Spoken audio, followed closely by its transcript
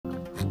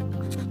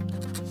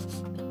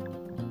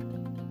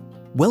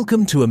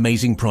Welcome to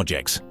Amazing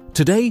Projects.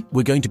 Today,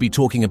 we're going to be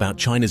talking about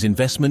China's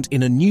investment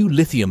in a new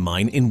lithium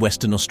mine in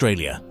Western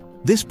Australia.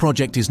 This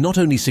project is not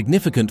only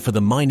significant for the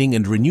mining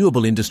and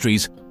renewable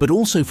industries, but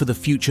also for the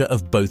future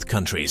of both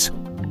countries.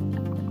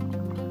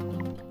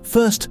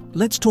 First,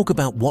 let's talk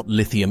about what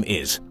lithium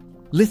is.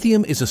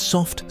 Lithium is a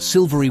soft,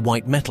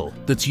 silvery-white metal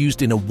that's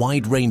used in a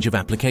wide range of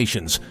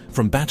applications,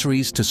 from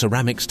batteries to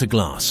ceramics to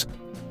glass.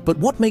 But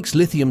what makes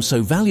lithium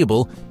so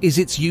valuable is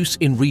its use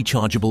in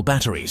rechargeable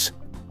batteries.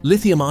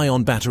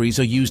 Lithium-ion batteries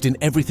are used in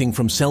everything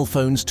from cell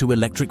phones to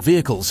electric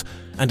vehicles,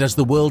 and as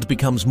the world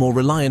becomes more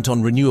reliant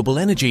on renewable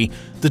energy,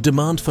 the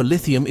demand for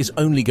lithium is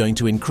only going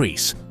to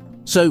increase.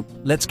 So,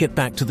 let's get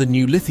back to the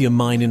new lithium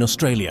mine in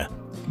Australia.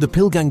 The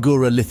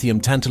Pilgangoora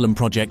lithium-tantalum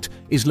project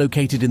is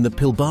located in the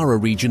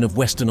Pilbara region of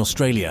Western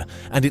Australia,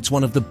 and it's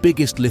one of the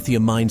biggest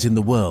lithium mines in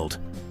the world.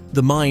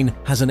 The mine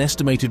has an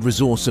estimated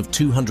resource of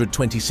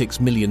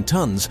 226 million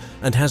tons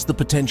and has the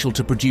potential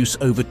to produce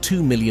over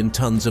 2 million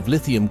tons of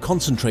lithium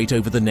concentrate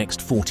over the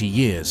next 40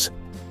 years.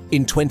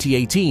 In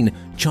 2018,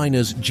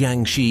 China's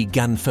Jiangxi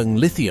Ganfeng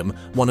Lithium,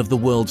 one of the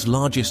world's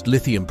largest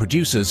lithium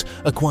producers,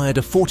 acquired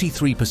a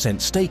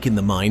 43% stake in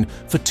the mine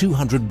for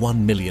 $201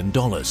 million.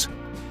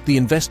 The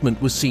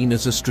investment was seen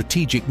as a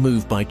strategic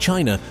move by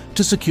China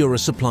to secure a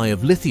supply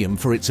of lithium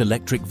for its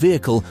electric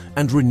vehicle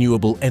and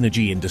renewable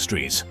energy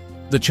industries.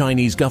 The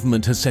Chinese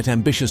government has set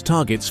ambitious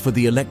targets for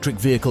the electric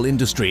vehicle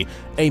industry,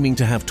 aiming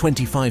to have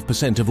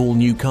 25% of all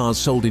new cars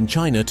sold in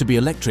China to be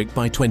electric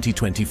by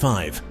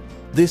 2025.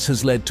 This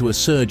has led to a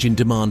surge in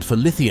demand for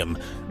lithium,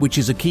 which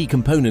is a key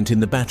component in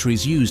the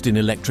batteries used in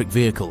electric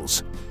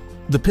vehicles.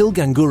 The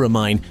Pilgangoora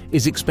mine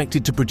is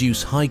expected to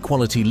produce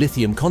high-quality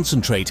lithium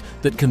concentrate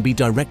that can be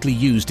directly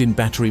used in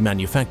battery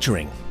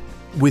manufacturing.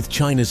 With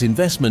China's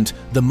investment,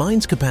 the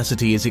mine's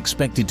capacity is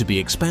expected to be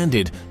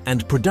expanded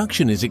and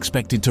production is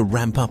expected to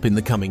ramp up in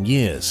the coming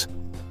years.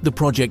 The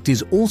project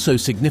is also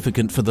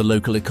significant for the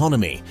local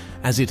economy,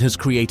 as it has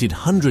created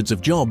hundreds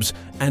of jobs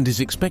and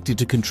is expected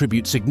to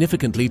contribute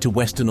significantly to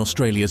Western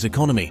Australia's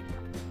economy.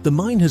 The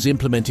mine has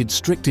implemented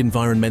strict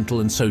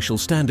environmental and social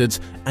standards,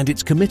 and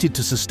it's committed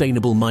to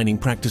sustainable mining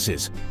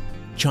practices.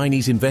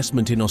 Chinese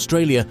investment in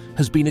Australia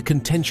has been a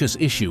contentious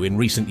issue in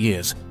recent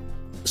years.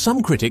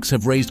 Some critics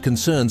have raised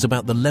concerns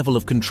about the level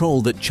of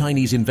control that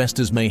Chinese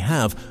investors may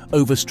have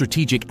over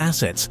strategic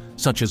assets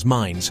such as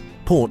mines,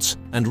 ports,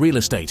 and real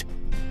estate.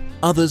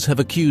 Others have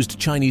accused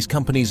Chinese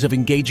companies of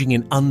engaging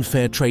in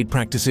unfair trade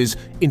practices,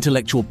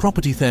 intellectual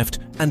property theft,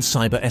 and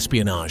cyber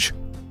espionage.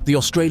 The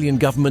Australian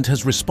government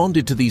has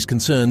responded to these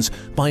concerns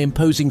by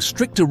imposing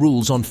stricter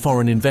rules on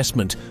foreign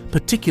investment,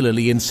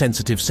 particularly in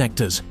sensitive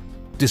sectors.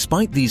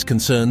 Despite these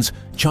concerns,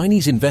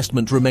 Chinese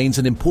investment remains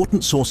an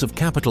important source of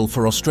capital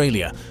for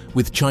Australia,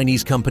 with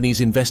Chinese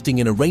companies investing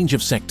in a range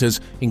of sectors,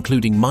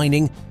 including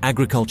mining,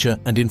 agriculture,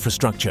 and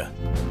infrastructure.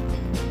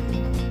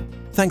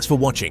 Thanks for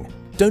watching.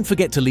 Don't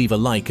forget to leave a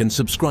like and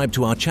subscribe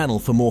to our channel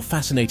for more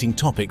fascinating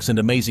topics and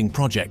amazing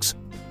projects.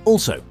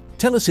 Also,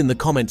 tell us in the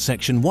comment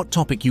section what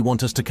topic you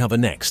want us to cover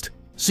next.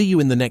 See you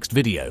in the next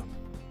video.